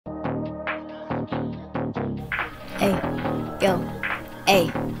Hey, yo,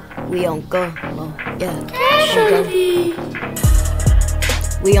 hey, we on go mode, yeah.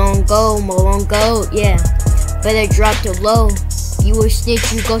 We on go mode, on go, yeah. Better drop the low. You a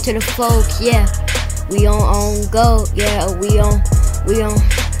snitch, you go to the folks, yeah. We on go, yeah. We on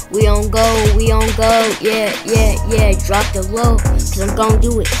go, yeah. Drop the low, cause I'm gon'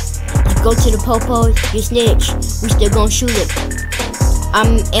 do it. You go to the popos, you snitch, we still gon' shoot it.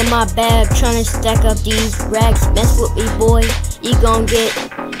 I'm in my bag tryna stack up these racks. Mess with me, boy, you gon' get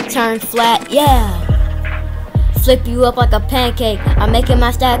turned flat, yeah. Flip you up like a pancake. I'm making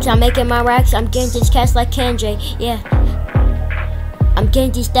my stacks, I'm making my racks. I'm getting this cash like Kendrick, yeah. I'm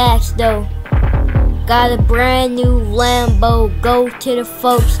getting these stacks though. Got a brand new Lambo. Go to the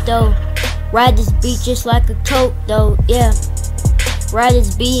folks though. Ride this beat just like a coke though, yeah. Ride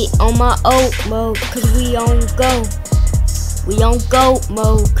this beat on my oat mode, cause we on go. We on go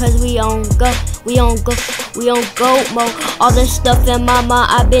mode, cause we on go. We on go mode. All this stuff in my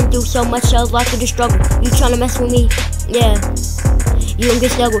mind, I've been through so much, I was locked in the struggle. You tryna mess with me, yeah. You gon'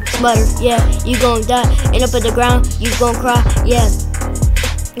 get snuggled, smutter, yeah. You gon' die, end up at the ground, you gon' cry, yeah.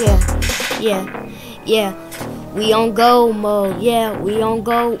 We on go mode, yeah. We on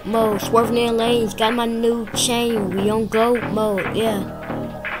go mode. Swerving in lanes, got my new chain. We on go mode, yeah.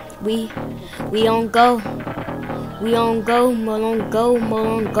 We on go. We on go mode, on go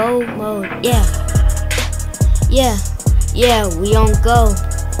mode, yeah. We on go,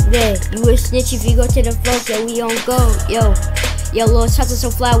 yeah. You a snitch if you go to the folks, yeah. We on go, yo, little shots are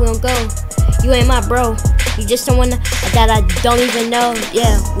so fly, we on go. You ain't my bro, you just someone that I don't even know,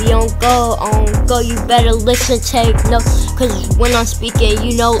 yeah. We on go, you better listen, take notes, cause when I'm speaking,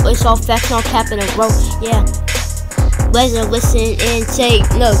 you know it's all facts, no cap in a row, yeah. Better listen and take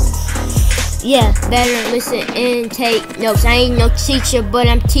notes. Yeah, better listen and take notes. I ain't no teacher, but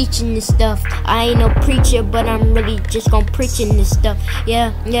I'm teaching this stuff. I ain't no preacher, but I'm really just gon' preaching this stuff.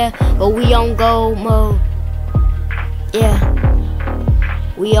 Yeah, but we on go mode. Yeah,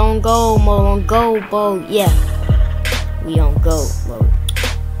 we on go mode, on go mode. Yeah, we on go mode.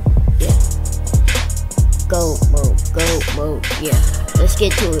 Yeah, go mode. Yeah, let's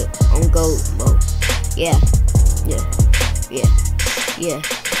get to it. On go mode. Yeah.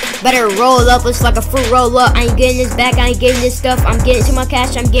 Better roll up, it's like a fruit roll up. I ain't getting this back, I ain't getting this stuff. I'm getting to my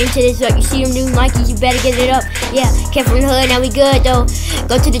cash, I'm getting to this up. You see them new Nikes, you better get it up. Yeah, came from the hood, now we good though.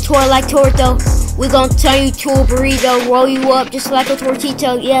 Go to the tour like Torto. We gon' turn you to a burrito. Roll you up just like a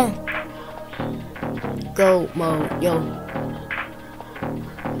tortito, yeah. Go mode, yo.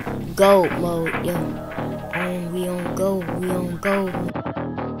 Go mode, yo. We on go.